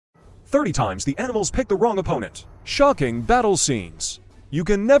30 times the animals picked the wrong opponent. Shocking battle scenes. You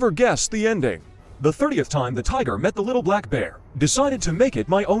can never guess the ending. The 30th time the tiger met the little black bear. Decided to make it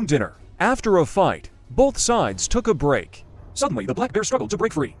my own dinner. After a fight, both sides took a break. Suddenly the black bear struggled to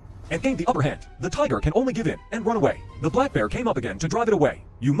break free and gained the upper hand. The tiger can only give in and run away. The black bear came up again to drive it away.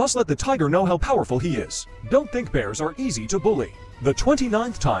 You must let the tiger know how powerful he is. Don't think bears are easy to bully. The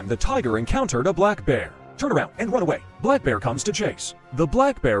 29th time the tiger encountered a black bear. Turn around and run away. Black bear comes to chase. The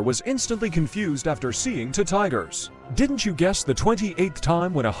black bear was instantly confused after seeing two tigers. Didn't you guess the 28th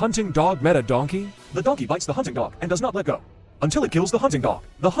time when a hunting dog met a donkey? The donkey bites the hunting dog and does not let go until it kills the hunting dog.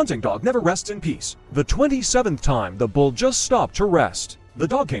 The hunting dog never rests in peace. The 27th time the bull just stopped to rest. The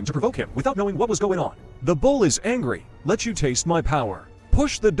dog came to provoke him without knowing what was going on. The bull is angry. Let you taste my power.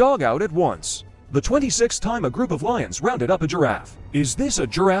 Push the dog out at once. The 26th time a group of lions rounded up a giraffe. Is this a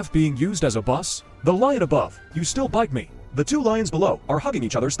giraffe being used as a bus? The lion above, you still bite me. The two lions below are hugging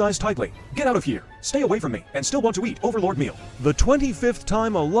each other's thighs tightly. Get out of here. Stay away from me and still want to eat overlord meal. The 25th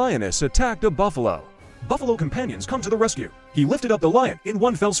time a lioness attacked a buffalo. Buffalo companions come to the rescue. He lifted up the lion in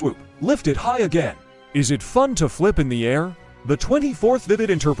one fell swoop. Lift it high again. Is it fun to flip in the air? The 24th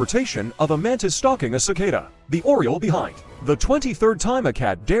vivid interpretation of a mantis stalking a cicada. The oriole behind. The 23rd time a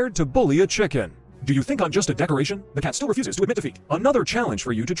cat dared to bully a chicken. Do you think I'm just a decoration? The cat still refuses to admit defeat. Another challenge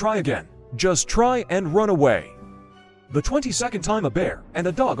for you to try again. Just try and run away. The 22nd time a bear and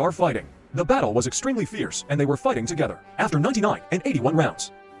a dog are fighting. The battle was extremely fierce and they were fighting together. After 99 and 81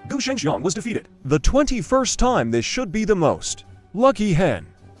 rounds, Gu Shengxiang was defeated. The 21st time this should be the most lucky hen.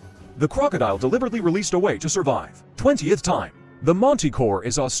 The crocodile deliberately released away to survive. 20th time. The manticore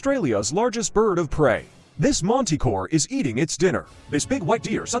is Australia's largest bird of prey. This manticore is eating its dinner. This big white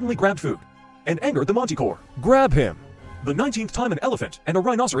deer suddenly grabbed food and angered the manticore. Grab him. The 19th time an elephant and a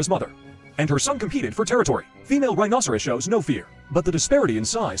rhinoceros mother and her son competed for territory. Female rhinoceros shows no fear, but the disparity in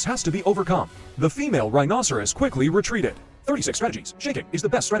size has to be overcome. The female rhinoceros quickly retreated. 36 strategies. Shaking is the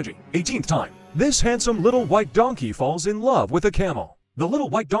best strategy. 18th time. This handsome little white donkey falls in love with a camel. The little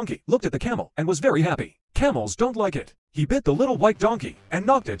white donkey looked at the camel and was very happy. Camels don't like it. He bit the little white donkey and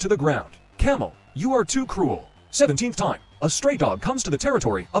knocked it to the ground. Camel, you are too cruel. 17th time. A stray dog comes to the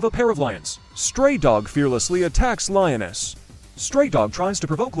territory of a pair of lions. Stray dog fearlessly attacks lioness. Stray dog tries to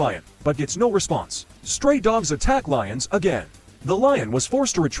provoke lion, but gets no response. Stray dogs attack lions again. The lion was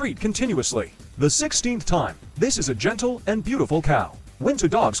forced to retreat continuously. The 16th time. This is a gentle and beautiful cow. When two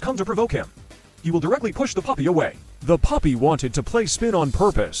dogs come to provoke him, he will directly push the puppy away. The puppy wanted to play spin on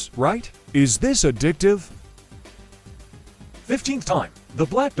purpose, right? Is this addictive? 15th time. The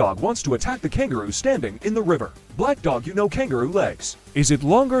black dog wants to attack the kangaroo standing in the river. Black dog, you know kangaroo legs. Is it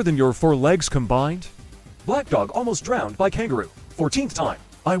longer than your 4 legs combined? Black dog almost drowned by kangaroo. 14th time.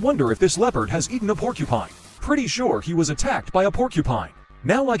 I wonder if this leopard has eaten a porcupine. Pretty sure he was attacked by a porcupine.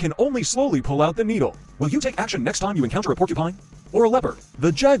 Now I can only slowly pull out the needle. Will you take action next time you encounter a porcupine? Or a leopard?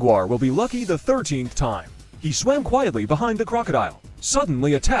 The jaguar will be lucky the 13th time. He swam quietly behind the crocodile.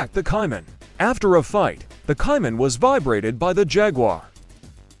 Suddenly attacked the caiman. After a fight, the caiman was vibrated by the jaguar.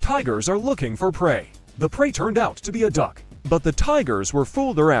 Tigers are looking for prey. The prey turned out to be a duck. But the tigers were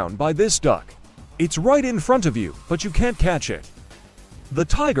fooled around by this duck. It's right in front of you, but you can't catch it. The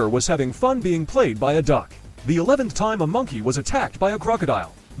tiger was having fun being played by a duck. The 11th time a monkey was attacked by a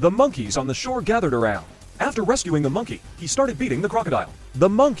crocodile. The monkeys on the shore gathered around. After rescuing the monkey, he started beating the crocodile. The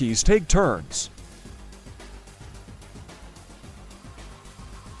monkeys take turns.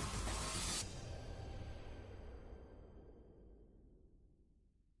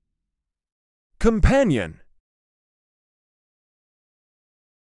 Companion.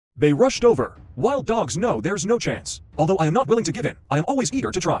 They rushed over. Wild dogs know there's no chance. Although I am not willing to give in, I am always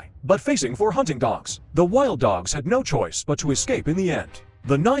eager to try. But facing 4 hunting dogs, the wild dogs had no choice but to escape in the end.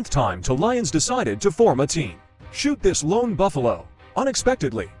 The 9th time two lions decided to form a team. Shoot this lone buffalo.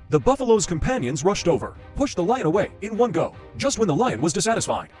 Unexpectedly, the buffalo's companions rushed over, pushed the lion away in one go. Just when the lion was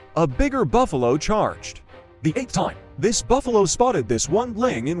dissatisfied, a bigger buffalo charged. The 8th time, this buffalo spotted this one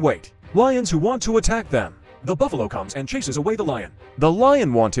laying in wait. Lions who want to attack them. The buffalo comes and chases away the lion. The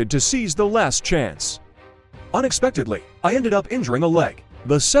lion wanted to seize the last chance. Unexpectedly, I ended up injuring a leg.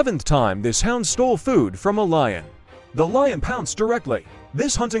 The 7th time this hound stole food from a lion. The lion pounced directly.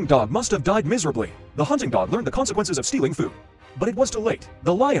 This hunting dog must have died miserably. The hunting dog learned the consequences of stealing food. But it was too late.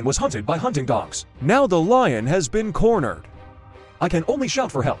 The lion was hunted by hunting dogs. Now the lion has been cornered. I can only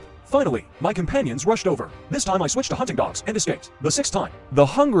shout for help. Finally, my companions rushed over. This time I switched to hunting dogs and escaped. The 6th time, the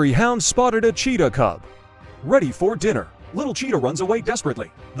hungry hound spotted a cheetah cub. Ready for dinner. Little cheetah runs away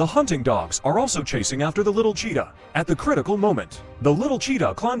desperately. The hunting dogs are also chasing after the little cheetah. At the critical moment, the little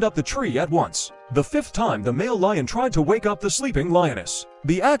cheetah climbed up the tree at once. The 5th time the male lion tried to wake up the sleeping lioness.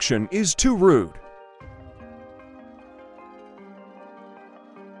 The action is too rude.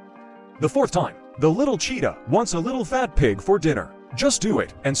 The 4th time, the little cheetah wants a little fat pig for dinner. Just do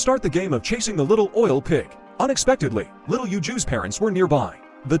it and start the game of chasing the little oil pig. Unexpectedly, little Yuju's parents were nearby.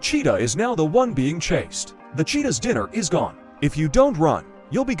 The cheetah is now the one being chased. The cheetah's dinner is gone. If you don't run,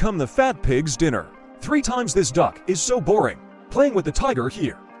 you'll become the fat pig's dinner. 3 times this duck is so boring. Playing with the tiger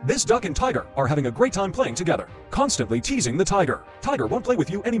here. This duck and tiger are having a great time playing together, constantly teasing the tiger. Tiger won't play with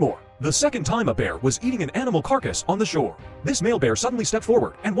you anymore. The 2nd time a bear was eating an animal carcass on the shore. This male bear suddenly stepped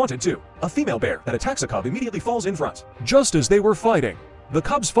forward and wanted to. A female bear that attacks a cub immediately falls in front. Just as they were fighting, the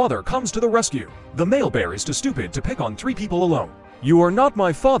cub's father comes to the rescue. The male bear is too stupid to pick on 3 people alone. You are not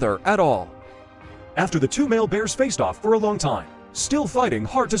my father at all. After the 2 male bears faced off for a long time, still fighting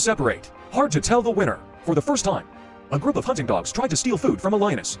hard to separate, hard to tell the winner. For the first time, a group of hunting dogs tried to steal food from a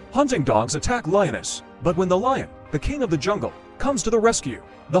lioness. Hunting dogs attack lioness, but when the lion, the king of the jungle, comes to the rescue,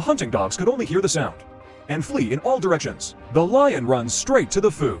 the hunting dogs could only hear the sound and flee in all directions. The lion runs straight to the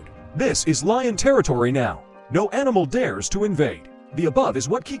food. This is lion territory now. No animal dares to invade. The above is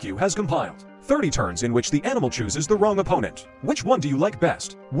what Kiku has compiled. 30 turns in which the animal chooses the wrong opponent. Which one do you like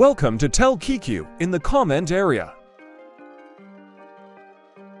best? Welcome to Tell Kiku in the comment area.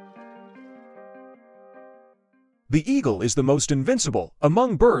 The eagle is the most invincible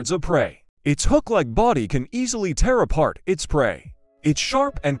among birds of prey. Its hook-like body can easily tear apart its prey. Its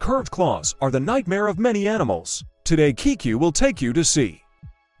sharp and curved claws are the nightmare of many animals. Today Kiku will take you to see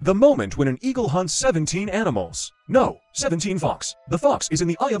the moment when an eagle hunts 17 animals. No, 17 fox. The fox is in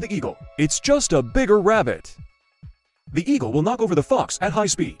the eye of the eagle. It's just a bigger rabbit. The eagle will knock over the fox at high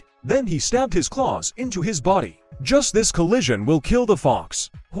speed. Then he stabbed his claws into his body. Just this collision will kill the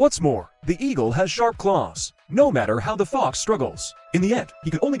fox. What's more, the eagle has sharp claws. No matter how the fox struggles, in the end, he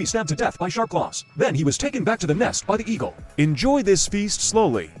could only be stabbed to death by sharp claws. Then he was taken back to the nest by the eagle. Enjoy this feast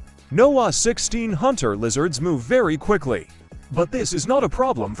slowly. Noah 16 hunter lizards move very quickly. But this is not a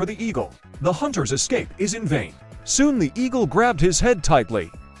problem for the eagle. The hunter's escape is in vain. Soon the eagle grabbed his head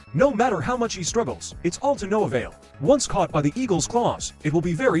tightly. No matter how much he struggles, it's all to no avail. Once caught by the eagle's claws, it will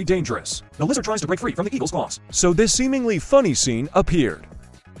be very dangerous. The lizard tries to break free from the eagle's claws. So this seemingly funny scene appeared.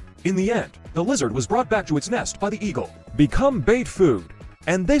 In the end, the lizard was brought back to its nest by the eagle. Become bait food.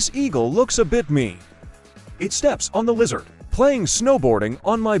 And this eagle looks a bit mean. It steps on the lizard, playing snowboarding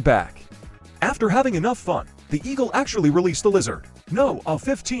on my back. After having enough fun, the eagle actually released the lizard. No, a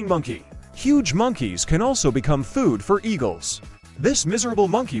 15 monkey. Huge monkeys can also become food for eagles. This miserable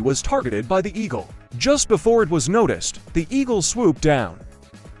monkey was targeted by the eagle. Just before it was noticed, the eagle swooped down.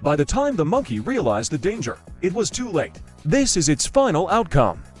 By the time the monkey realized the danger, it was too late. This is its final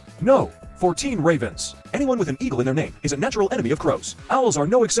outcome. No, 14 ravens. Anyone with an eagle in their name is a natural enemy of crows. Owls are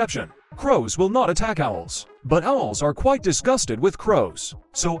no exception. Crows will not attack owls. But owls are quite disgusted with crows.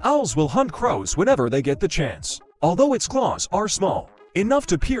 So owls will hunt crows whenever they get the chance. Although its claws are small, enough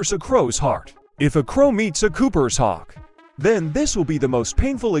to pierce a crow's heart. If a crow meets a Cooper's hawk, then this will be the most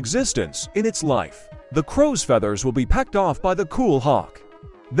painful existence in its life. The crow's feathers will be pecked off by the cool hawk.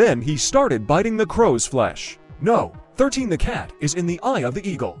 Then he started biting the crow's flesh. No, 13 the cat is in the eye of the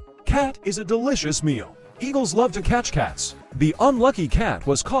eagle. Cat is a delicious meal. Eagles love to catch cats. The unlucky cat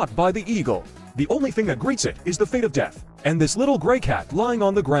was caught by the eagle. The only thing that greets it is the fate of death. And this little gray cat lying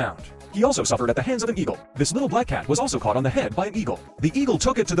on the ground. He also suffered at the hands of an eagle. This little black cat was also caught on the head by an eagle. The eagle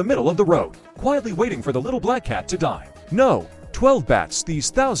took it to the middle of the road, quietly waiting for the little black cat to die. No, 12 bats, these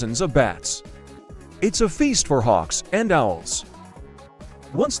thousands of bats. It's a feast for hawks and owls.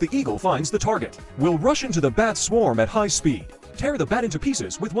 Once the eagle finds the target, will rush into the bat swarm at high speed, tear the bat into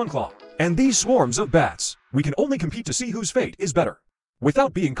pieces with one claw. And these swarms of bats, we can only compete to see whose fate is better,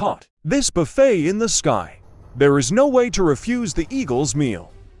 without being caught. This buffet in the sky. There is no way to refuse the eagle's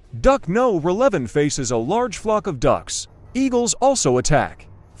meal. Duck No. 11 faces a large flock of ducks. Eagles also attack.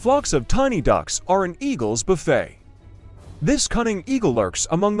 Flocks of tiny ducks are an eagle's buffet. This cunning eagle lurks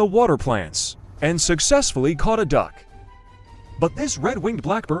among the water plants and successfully caught a duck. But this red-winged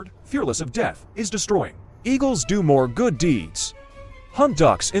blackbird, fearless of death, is destroying. Eagles do more good deeds. Hunt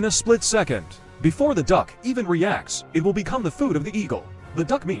ducks in a split second. Before the duck even reacts, it will become the food of the eagle. The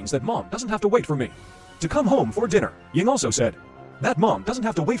duck means that mom doesn't have to wait for me to come home for dinner. Ying also said, that mom doesn't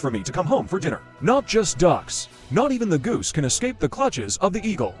have to wait for me to come home for dinner. Not just ducks. Not even the goose can escape the clutches of the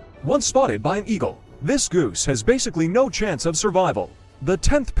eagle. Once spotted by an eagle, this goose has basically no chance of survival. The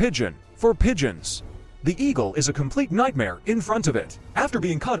 10th pigeon, for pigeons. The eagle is a complete nightmare in front of it. After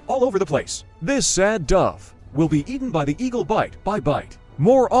being cut all over the place, this sad dove will be eaten by the eagle bite by bite.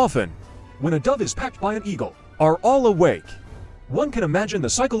 More often, when a dove is pecked by an eagle, are all awake. One can imagine the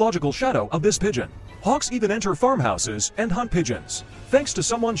psychological shadow of this pigeon. Hawks even enter farmhouses and hunt pigeons. Thanks to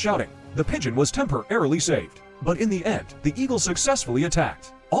someone shouting, the pigeon was temporarily saved. But in the end, the eagle successfully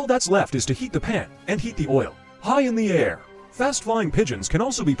attacked. All that's left is to heat the pan and heat the oil. High in the air, fast-flying pigeons can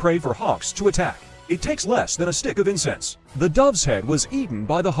also be prey for hawks to attack. It takes less than a stick of incense. The dove's head was eaten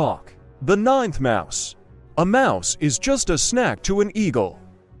by the hawk. The ninth mouse. A mouse is just a snack to an eagle.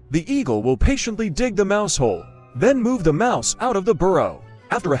 The eagle will patiently dig the mouse hole, then move the mouse out of the burrow.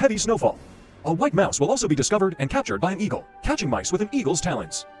 After a heavy snowfall, a white mouse will also be discovered and captured by an eagle. Catching mice with an eagle's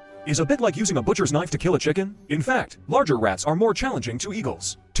talons is a bit like using a butcher's knife to kill a chicken. In fact, larger rats are more challenging to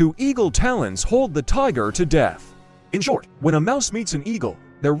eagles. Two eagle talons hold the tiger to death. In short, when a mouse meets an eagle,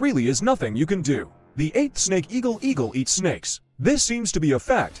 there really is nothing you can do. The eighth snake eagle eats snakes. This seems to be a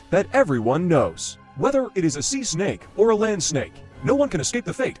fact that everyone knows. Whether it is a sea snake or a land snake, no one can escape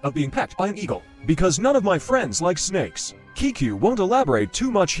the fate of being pecked by an eagle. Because none of my friends like snakes, Kiku won't elaborate too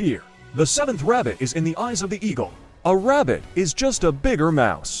much here. The seventh rabbit is in the eyes of the eagle. A rabbit is just a bigger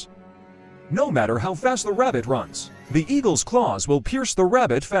mouse. No matter how fast the rabbit runs, the eagle's claws will pierce the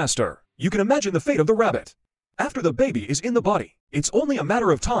rabbit faster. You can imagine the fate of the rabbit. After the baby is in the body, it's only a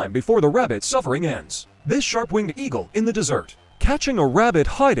matter of time before the rabbit's suffering ends. This sharp-winged eagle in the desert, catching a rabbit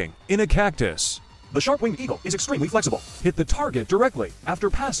hiding in a cactus. The sharp-winged eagle is extremely flexible. Hit the target directly after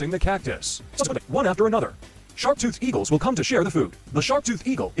passing the cactus. Subsequently, one after another. Sharp-toothed eagles will come to share the food. The sharp-toothed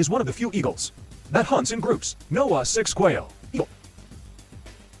eagle is one of the few eagles that hunts in groups. Noah 6 quail. Eagle.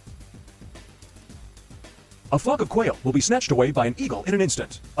 A flock of quail will be snatched away by an eagle in an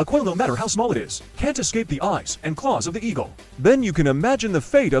instant. A quail, no matter how small it is, can't escape the eyes and claws of the eagle. Then you can imagine the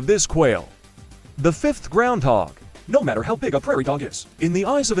fate of this quail. The fifth groundhog. No matter how big a prairie dog is, in the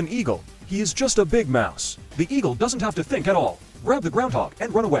eyes of an eagle, he is just a big mouse. The eagle doesn't have to think at all. Grab the groundhog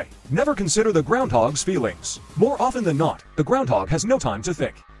and run away. Never consider the groundhog's feelings. More often than not, the groundhog has no time to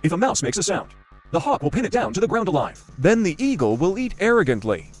think. If a mouse makes a sound, the hawk will pin it down to the ground alive. Then the eagle will eat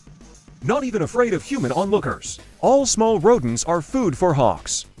arrogantly, not even afraid of human onlookers. All small rodents are food for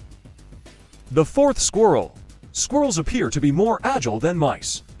hawks. The fourth squirrel. Squirrels appear to be more agile than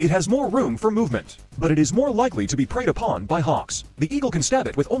mice. It has more room for movement, but it is more likely to be preyed upon by hawks. The eagle can stab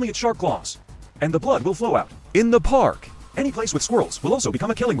it with only its sharp claws, and the blood will flow out. In the park, any place with squirrels will also become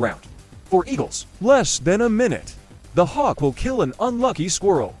a killing ground. For eagles, less than a minute, the hawk will kill an unlucky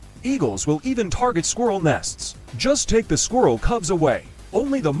squirrel. Eagles will even target squirrel nests. Just take the squirrel cubs away.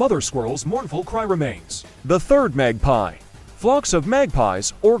 Only the mother squirrel's mournful cry remains. The third magpie. Flocks of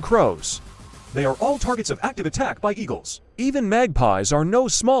magpies or crows. They are all targets of active attack by eagles. Even magpies are no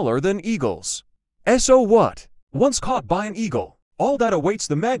smaller than eagles. So what? Once caught by an eagle, all that awaits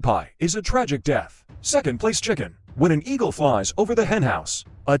the magpie is a tragic death. Second place chicken. When an eagle flies over the henhouse,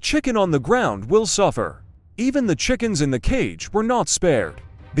 a chicken on the ground will suffer. Even the chickens in the cage were not spared.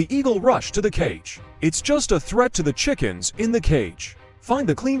 The eagle rushed to the cage. It's just a threat to the chickens in the cage. Find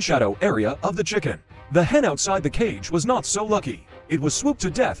the clean shadow area of the chicken. The hen outside the cage was not so lucky. It was swooped to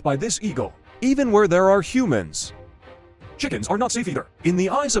death by this eagle. Even where there are humans, chickens are not safe either. In the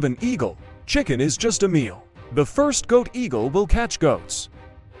eyes of an eagle, chicken is just a meal. The first goat eagle will catch goats.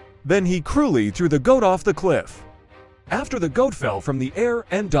 Then he cruelly threw the goat off the cliff. After the goat fell from the air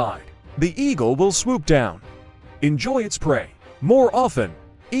and died, the eagle will swoop down, enjoy its prey. More often,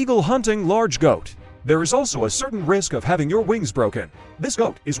 eagle hunting large goat. There is also a certain risk of having your wings broken. This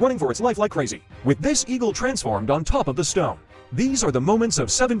goat is running for its life like crazy, with this eagle transformed on top of the stone. These are the moments of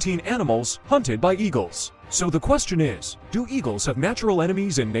 17 animals hunted by eagles. So the question is, do eagles have natural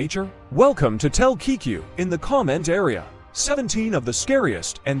enemies in nature? Welcome to Tell Kiku in the comment area. 17 of the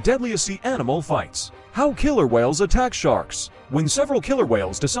scariest and deadliest sea animal fights. How killer whales attack sharks. When several killer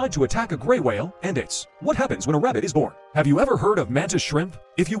whales decide to attack a gray whale, and it's what happens when a rabbit is born. Have you ever heard of mantis shrimp?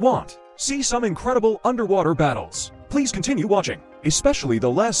 If you want, see some incredible underwater battles. Please continue watching, especially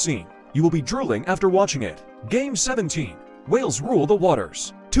the last scene. You will be drooling after watching it. Game 17. Whales rule the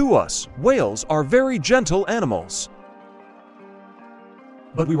waters. To us, whales are very gentle animals.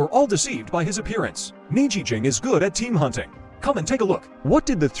 But we were all deceived by his appearance. Nijijing is good at team hunting. Come and take a look. What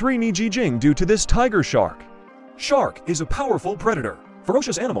did the three Nijijing do to this tiger shark? Shark is a powerful predator.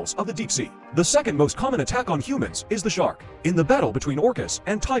 Ferocious animals of the deep sea. The second most common attack on humans is the shark. In the battle between orcas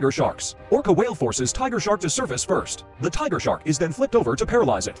and tiger sharks, orca whale forces tiger shark to surface first. The tiger shark is then flipped over to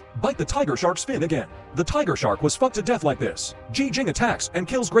paralyze it. Bite the tiger shark's fin again. The tiger shark was fucked to death like this. Jing attacks and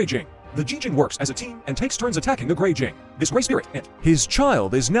kills Grey Jing. The Jing works as a team and takes turns attacking the Grey Jing. This gray spirit and his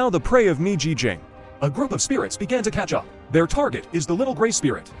child is now the prey of Nijijing. A group of spirits began to catch up. Their target is the little gray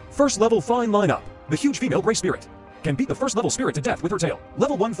spirit. First level fine lineup. The huge female gray spirit can beat the first level spirit to death with her tail.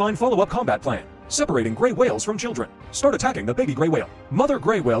 Level 1 fine follow-up combat plan. Separating gray whales from children. Start attacking the baby gray whale. Mother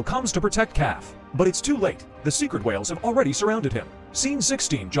gray whale comes to protect calf. But it's too late. The secret whales have already surrounded him. Scene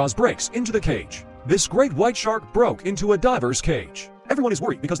 16. Jaws breaks into the cage. This great white shark broke into a diver's cage. Everyone is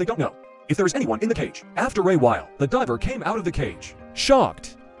worried because they don't know if there is anyone in the cage. After a while, the diver came out of the cage.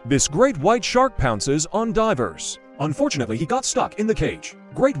 Shocked. This great white shark pounces on divers. Unfortunately, he got stuck in the cage.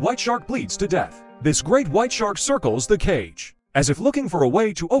 Great white shark bleeds to death. This great white shark circles the cage, as if looking for a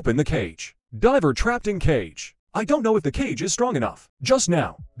way to open the cage. Diver trapped in cage. I don't know if the cage is strong enough. Just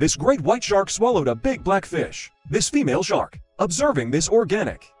now, this great white shark swallowed a big black fish. This female shark, observing this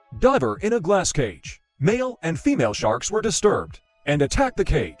organic diver in a glass cage. Male and female sharks were disturbed and attacked the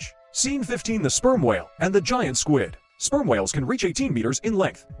cage. Scene 15. The sperm whale and the giant squid. Sperm whales can reach 18 meters in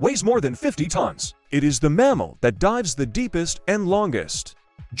length, weighs more than 50 tons. It is the mammal that dives the deepest and longest.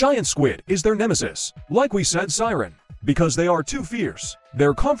 Giant squid is their nemesis, like we said, siren, because they are too fierce.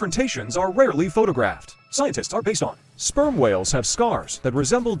 Their confrontations are rarely photographed. Scientists are based on sperm whales have scars that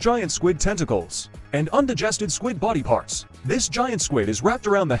resemble giant squid tentacles and undigested squid body parts. This giant squid is wrapped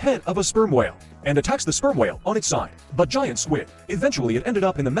around the head of a sperm whale and attacks the sperm whale on its side. But giant squid, eventually it ended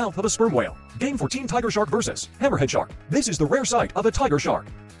up in the mouth of a sperm whale. Game 14. Tiger shark versus hammerhead shark. This is the rare sight of a tiger shark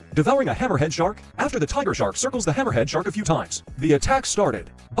devouring a hammerhead shark. After the tiger shark circles the hammerhead shark a few times, the attack started.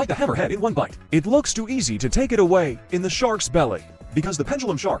 Bite the hammerhead in one bite. It looks too easy to take it away in the shark's belly, because the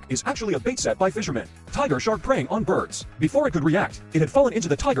pendulum shark is actually a bait set by fishermen. Tiger shark preying on birds. Before it could react, it had fallen into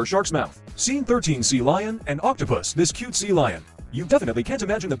the tiger shark's mouth. Scene 13. Sea lion and octopus. This cute sea lion. You definitely can't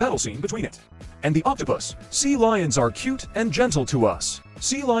imagine the battle scene between it and the octopus. Sea lions are cute and gentle to us.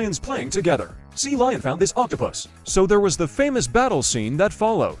 Sea lions playing together. Sea lion found this octopus, so there was the famous battle scene that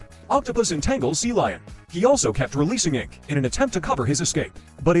followed. Octopus entangles sea lion. He also kept releasing ink in an attempt to cover his escape,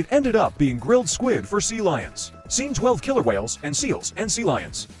 but it ended up being grilled squid for sea lions. Scene 12. Killer whales and seals and sea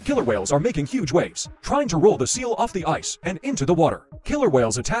lions. Killer whales are making huge waves, trying to roll the seal off the ice and into the water. Killer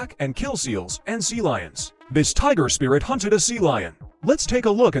whales attack and kill seals and sea lions. This tiger spirit hunted a sea lion. Let's take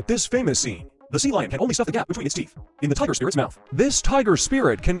a look at this famous scene. The sea lion can only stuff the gap between its teeth in the tiger spirit's mouth. This tiger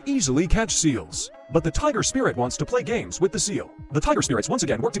spirit can easily catch seals, but the tiger spirit wants to play games with the seal. The tiger spirits once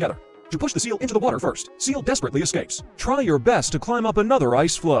again work together to push the seal into the water first. Seal desperately escapes. Try your best to climb up another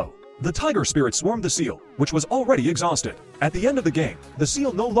ice floe. The tiger spirit swarmed the seal, which was already exhausted. At the end of the game, the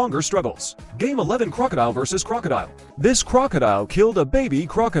seal no longer struggles. Game 11. Crocodile versus crocodile. This crocodile killed a baby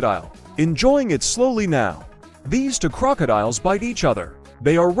crocodile, enjoying it slowly now. These two crocodiles bite each other.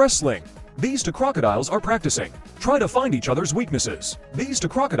 They are wrestling. These two crocodiles are practicing. Try to find each other's weaknesses. These two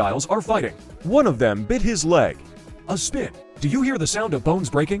crocodiles are fighting. One of them bit his leg. A spin. Do you hear the sound of bones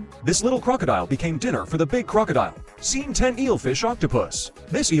breaking? This little crocodile became dinner for the big crocodile. Scene 10. Eelfish octopus.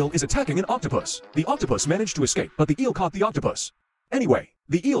 This eel is attacking an octopus. The octopus managed to escape, but the eel caught the octopus. Anyway,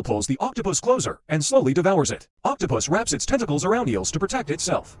 the eel pulls the octopus closer and slowly devours it. Octopus wraps its tentacles around eels to protect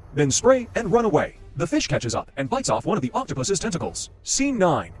itself, then spray and run away. The fish catches up and bites off one of the octopus's tentacles. Scene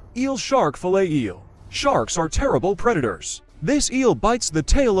 9. Eel shark fillet eel. Sharks are terrible predators. This eel bites the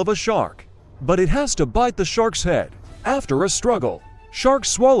tail of a shark, but it has to bite the shark's head. After a struggle, shark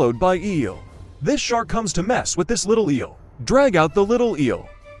swallowed by eel. This shark comes to mess with this little eel. Drag out the little eel.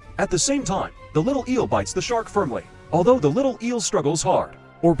 At the same time, the little eel bites the shark firmly, although the little eel struggles hard,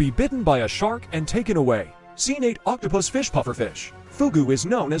 or be bitten by a shark and taken away. Scene 8. Octopus fish pufferfish. Fugu is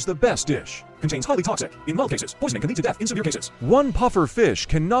known as the best dish. Contains highly toxic. In mild cases, poisoning can lead to death in severe cases. One puffer fish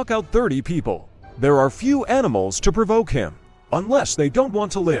can knock out 30 people. There are few animals to provoke him, unless they don't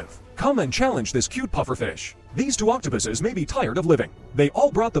want to live. Come and challenge this cute pufferfish. These two octopuses may be tired of living. They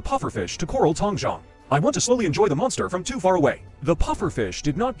all brought the pufferfish to Coral Tongjiang. I want to slowly enjoy the monster from too far away. The pufferfish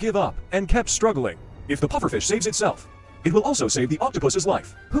did not give up and kept struggling. If the pufferfish saves itself, it will also save the octopus's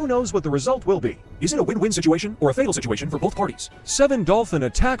life. Who knows what the result will be? Is it a win-win situation or a fatal situation for both parties? 7 dolphin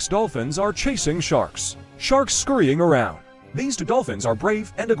attacks. Dolphins are chasing sharks. Sharks scurrying around. These two dolphins are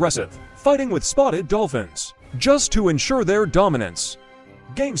brave and aggressive, fighting with spotted dolphins, just to ensure their dominance.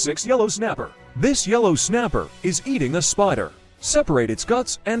 Game 6. Yellow snapper. This yellow snapper is eating a spider. Separate its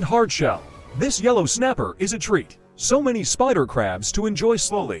guts and hard shell. This yellow snapper is a treat. So many spider crabs to enjoy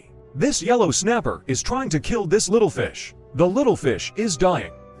slowly. This yellow snapper is trying to kill this little fish. The little fish is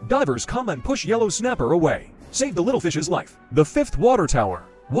dying. Divers come and push yellow snapper away. Save the little fish's life. The 5th water tower.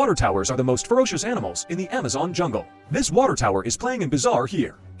 Water towers are the most ferocious animals in the Amazon jungle. This water tower is playing in bizarre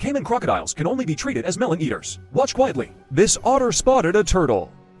here. Caiman crocodiles can only be treated as melon eaters. Watch quietly. This otter spotted a turtle.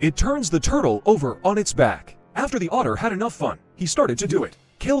 It turns the turtle over on its back. After the otter had enough fun, he started to do it.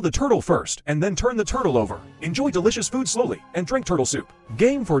 Kill the turtle first and then turn the turtle over. Enjoy delicious food slowly and drink turtle soup.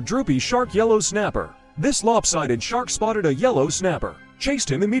 Game for droopy shark yellow snapper. This lopsided shark spotted a yellow snapper.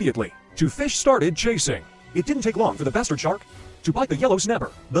 Chased him immediately. Two fish started chasing. It didn't take long for the bastard shark to bite the yellow snapper.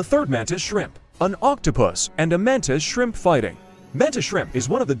 The third mantis shrimp. An octopus and a mantis shrimp fighting. Mantis shrimp is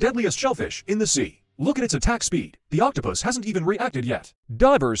one of the deadliest shellfish in the sea. Look at its attack speed. The octopus hasn't even reacted yet.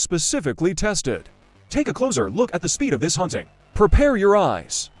 Divers specifically tested. Take a closer look at the speed of this hunting. Prepare your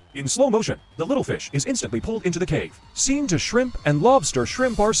eyes. In slow motion, the little fish is instantly pulled into the cave. Seen to shrimp and lobster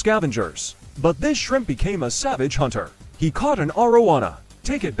shrimp are scavengers. But this shrimp became a savage hunter. He caught an arowana.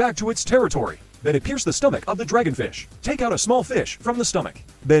 Take it back to its territory. Then it pierced the stomach of the dragonfish. Take out a small fish from the stomach.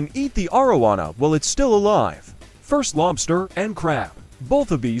 Then eat the arowana while it's still alive. First lobster and crab.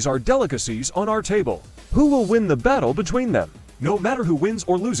 Both of these are delicacies on our table. Who will win the battle between them? No matter who wins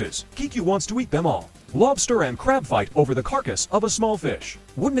or loses, Kiku wants to eat them all. Lobster and crab fight over the carcass of a small fish.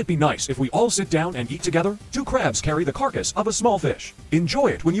 Wouldn't it be nice if we all sit down and eat together? Two crabs carry the carcass of a small fish. Enjoy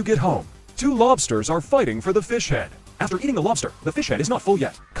it when you get home. Two lobsters are fighting for the fish head. After eating the lobster, the fish head is not full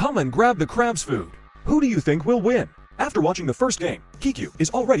yet. Come and grab the crab's food. Who do you think will win? After watching the first game, Kiku is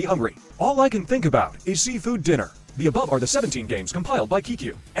already hungry. All I can think about is seafood dinner. The above are the 17 games compiled by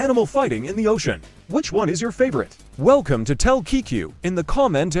Kiku. Animal fighting in the ocean. Which one is your favorite? Welcome to Tell Kiku in the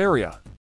comment area.